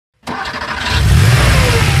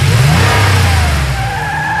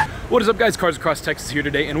What is up, guys? Cars Across Texas here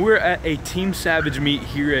today, and we're at a Team Savage meet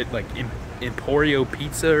here at like Emporio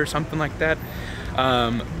Pizza or something like that.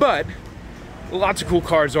 But lots of cool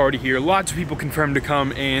cars already here. Lots of people confirmed to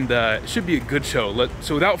come, and it should be a good show.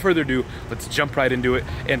 So without further ado, let's jump right into it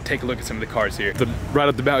and take a look at some of the cars here. Right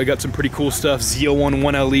off the bat, we got some pretty cool stuff. Z01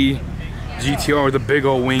 1LE GTR with a big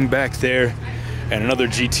old wing back there, and another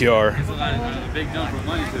GTR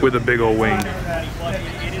with a big old wing.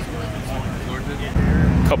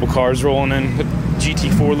 Couple cars rolling in,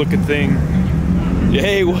 GT4 looking thing.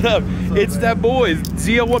 Hey, what up? It's that boy,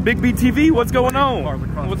 Z01 Big B TV. What's going on?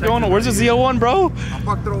 What's going on? Where's the Z01, bro? I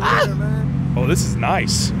fucked it over there, man. Oh, this is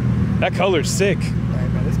nice. That color's sick. Hey,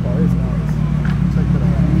 man, this car is nice. Check it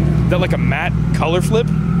out. Is that like a matte color flip?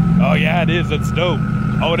 Oh yeah, it is. That's dope.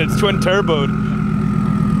 Oh, and it's twin turboed.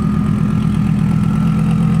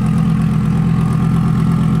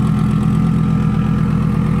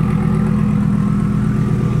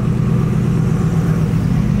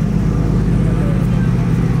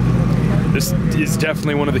 This is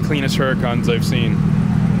definitely one of the cleanest Huracans I've seen.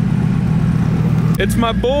 It's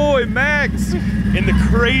my boy, Max, in the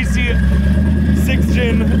crazy 6th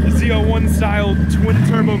gen Z01 style twin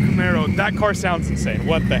turbo Camaro. That car sounds insane.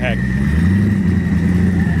 What the heck?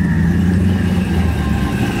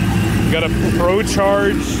 Got a Pro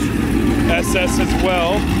Charge SS as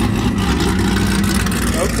well.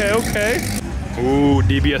 Okay. Ooh,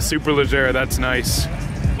 DBS Superleggera, that's nice.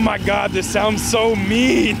 Oh my God, this sounds so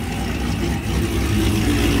mean.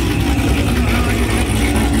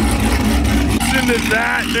 To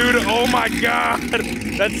that, dude, oh my God,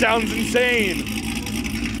 that sounds insane.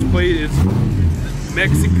 Plate is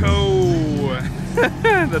Mexico.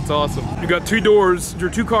 That's awesome. We got two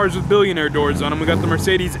cars with billionaire doors on them. We got the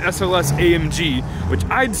Mercedes SLS AMG, which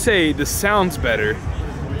I'd say this sounds better,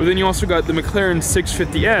 but then you also got the McLaren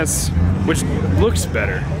 650S, which looks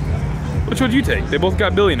better. Which would you take? They both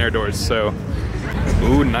got billionaire doors, so.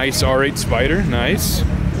 Ooh, nice R8 Spider, nice.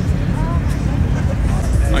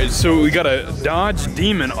 Alright, so we got a Dodge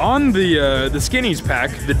Demon on the Skinnies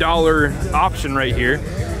pack, the dollar option right here.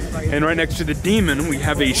 And right next to the Demon, we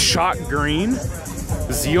have a shot green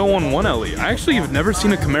Z01 1LE. I actually have never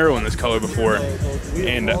seen a Camaro in this color before.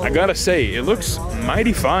 And I gotta say, it looks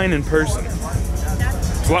mighty fine in person.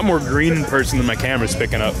 It's a lot more green in person than my camera's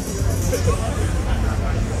picking up.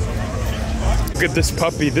 Look at this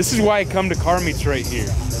puppy. This is why I come to car meets right here.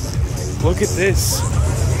 Look at this.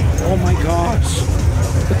 Oh my gosh.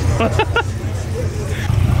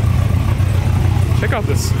 Check out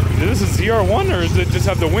this. Is this a ZR1 or does it just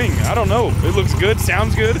have the wing? I don't know. It looks good,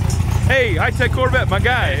 sounds good. Hey, high-tech Corvette, my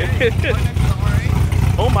guy.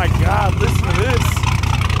 Oh my God, listen to this.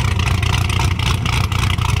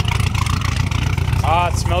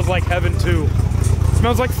 Ah, it smells like heaven too. It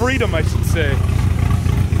smells like freedom, I should say.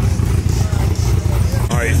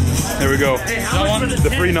 Alright, there we go.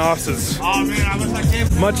 The free Nosses.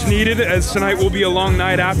 Much needed, as tonight will be a long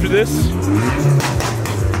night after this.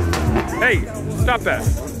 Hey, stop that.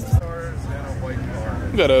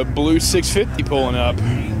 We got a blue 650 pulling up.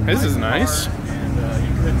 This is nice.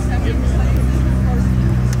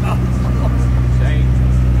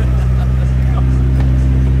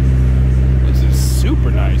 This is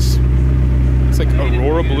super nice. It's like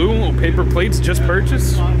Aurora blue, little paper plates just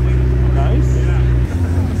purchased. Nice.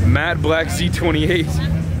 Matte black Z28.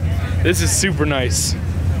 This is super nice.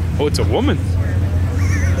 Oh, it's a woman.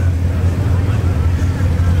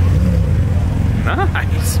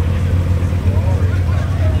 Nice.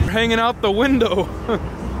 We're hanging out the window.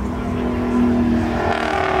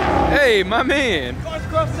 Hey, my man.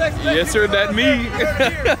 Yes, sir, that me.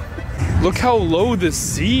 Look how low this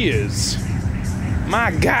Z is.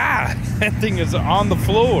 My God, that thing is on the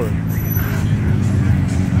floor.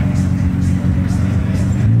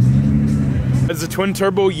 Is the twin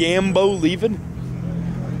turbo LAMBO leaving?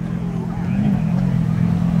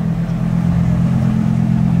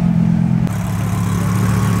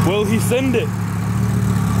 Will he send it?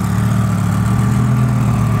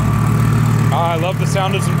 Ah, I love the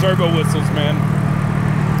sound of some turbo whistles, man.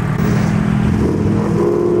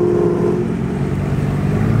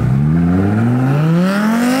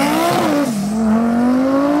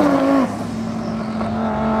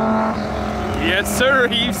 Yes, sir,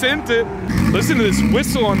 he sent it. Listen to this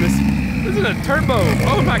whistle on this. Listen to the turbo.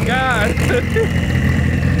 Oh my God.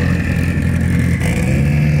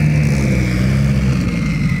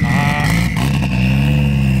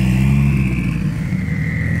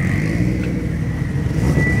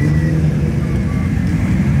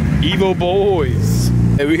 Evo boys.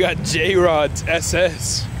 Hey, we got J-Rod's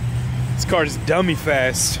SS. This car is dummy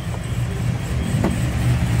fast.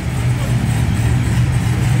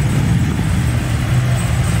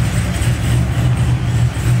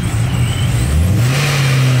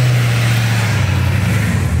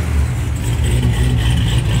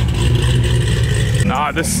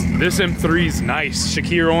 Ah, this M3's nice.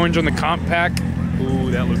 Shakir orange on the comp pack. Ooh,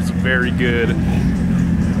 that looks very good.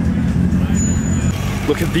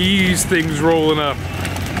 Look at these things rolling up.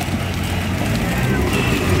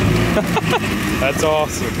 That's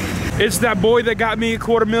awesome. It's that boy that got me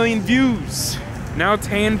 250,000 views. Now it's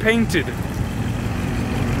hand painted.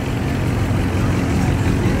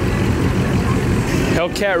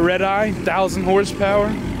 Hellcat Red Eye, 1,000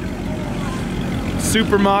 horsepower.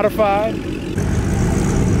 Super modified.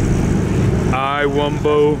 I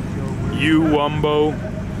Wumbo, you Wumbo,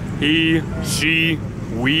 he, she,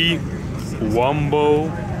 we,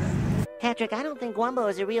 Wumbo. Patrick, I don't think Wumbo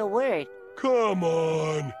is a real word. Come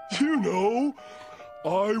on, you know.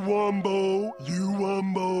 I Wumbo, you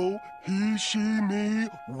Wumbo, he, she, me,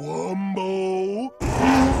 Wumbo.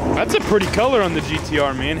 That's a pretty color on the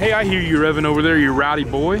GTR, man. Hey, I hear you revving over there, you rowdy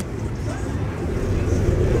boy.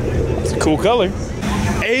 It's a cool color.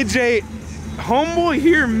 AJ, homeboy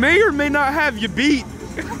here may or may not have you beat.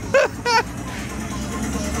 Look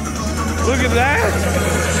at that.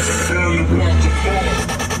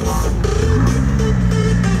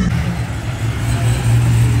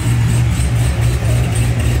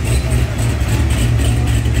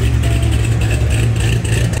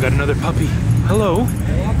 Got another puppy. Hello.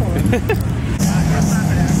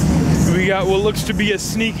 We got what looks to be a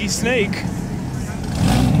sneaky snake.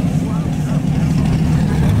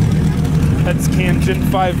 That's Cam Gen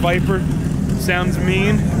 5 Viper. Sounds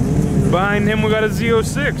mean. Behind him we got a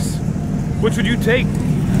Z06. Which would you take?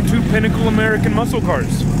 Two pinnacle American muscle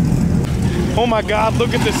cars. Oh my God,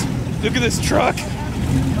 look at this. Look at this truck.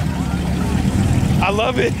 I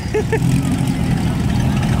love it.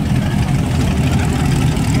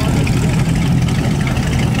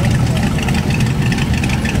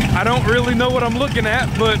 I don't really know what I'm looking at,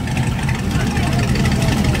 but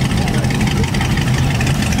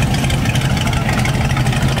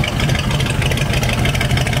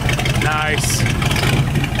nice.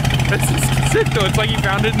 That's sick though. It's like he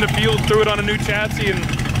found it in the field, threw it on a new chassis, and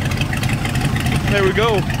there we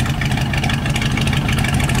go.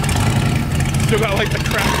 Still got like the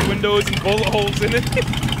cracked windows and bullet holes in it.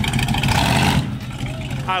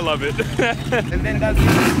 I love it. And then that's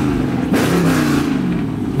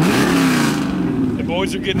the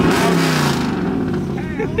boys are getting loud.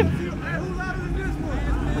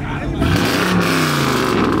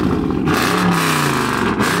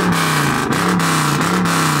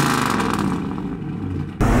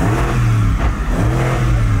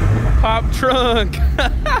 Pop trunk.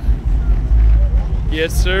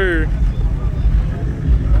 Yes, sir.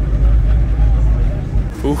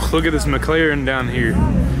 Ooh, look at this McLaren down here.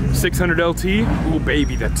 600 LT. Ooh,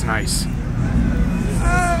 baby, that's nice.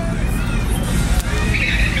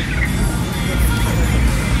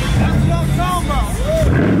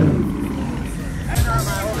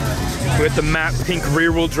 With the matte pink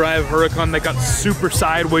rear-wheel drive Huracan that got super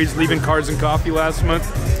sideways, leaving Cars and Coffee last month.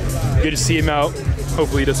 Good to see him out.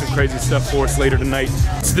 Hopefully he does some crazy stuff for us later tonight.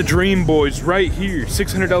 It's the Dream Boys right here,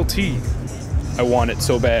 600 LT. I want it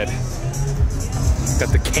so bad.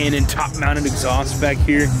 Got the Canon top-mounted exhaust back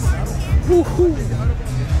here. Woohoo!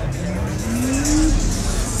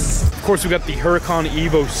 Of course, we got the Huracan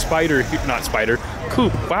Evo Spider, not Spider,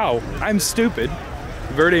 Coupe. Wow, I'm stupid.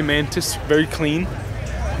 Verde Mantis, very clean.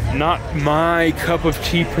 Not my cup of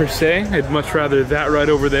tea per se. I'd much rather that right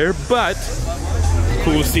over there, but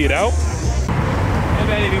cool to see it out. I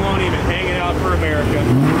bet he won't even hang it out for America.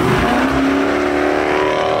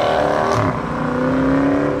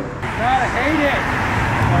 Gotta hate it.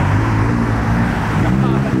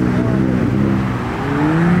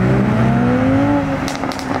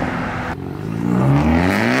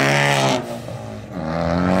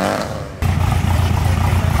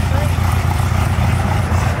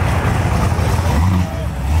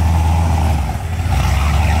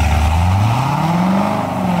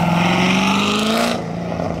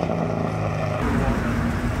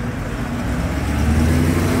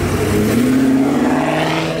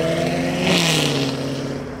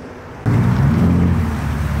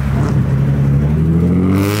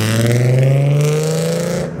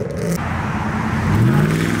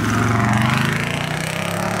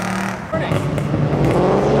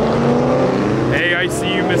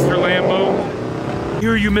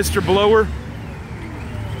 Hear you, Mr. Blower.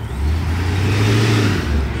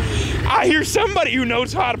 I hear somebody who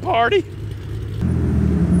knows how to party.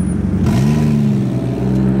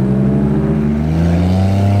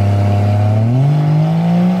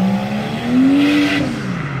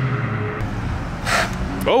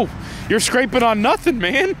 Oh, you're scraping on nothing,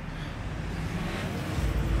 man.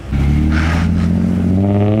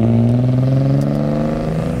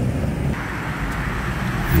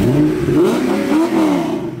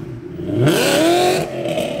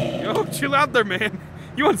 Yo, chill out there, man.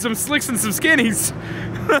 You want some slicks and some skinnies.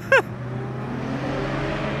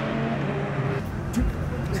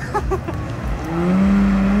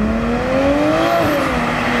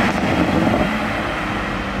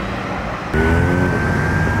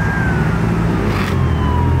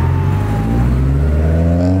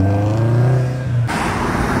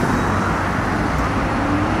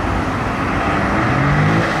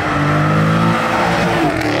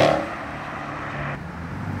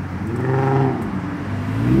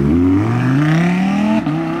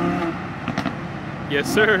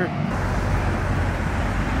 Yes, sir.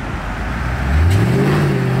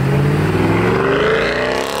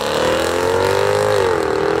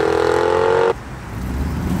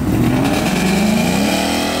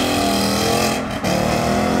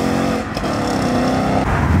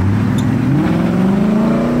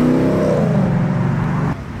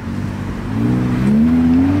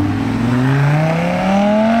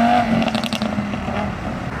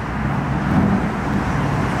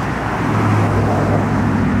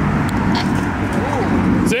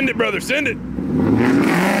 Send it, brother, send it.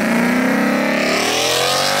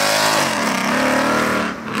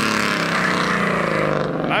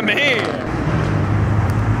 My man.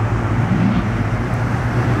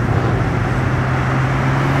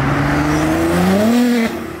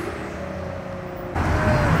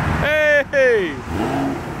 Hey,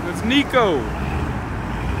 that's Nico.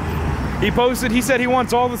 He posted, he said he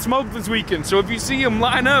wants all the smoke this weekend. So if you see him,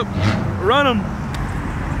 line up, run him.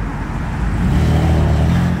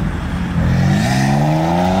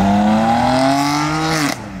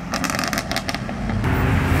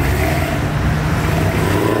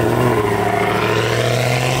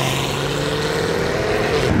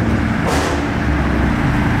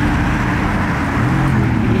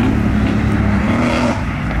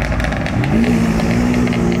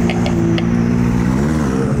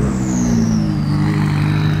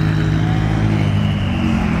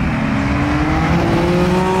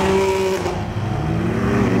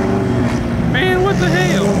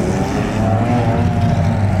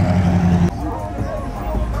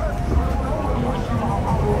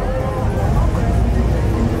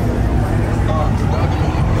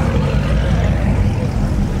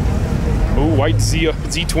 White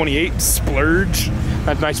Z28 Splurge.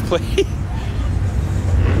 That's a nice plate.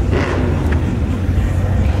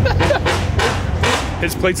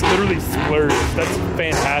 His plate's literally Splurge. That's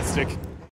fantastic.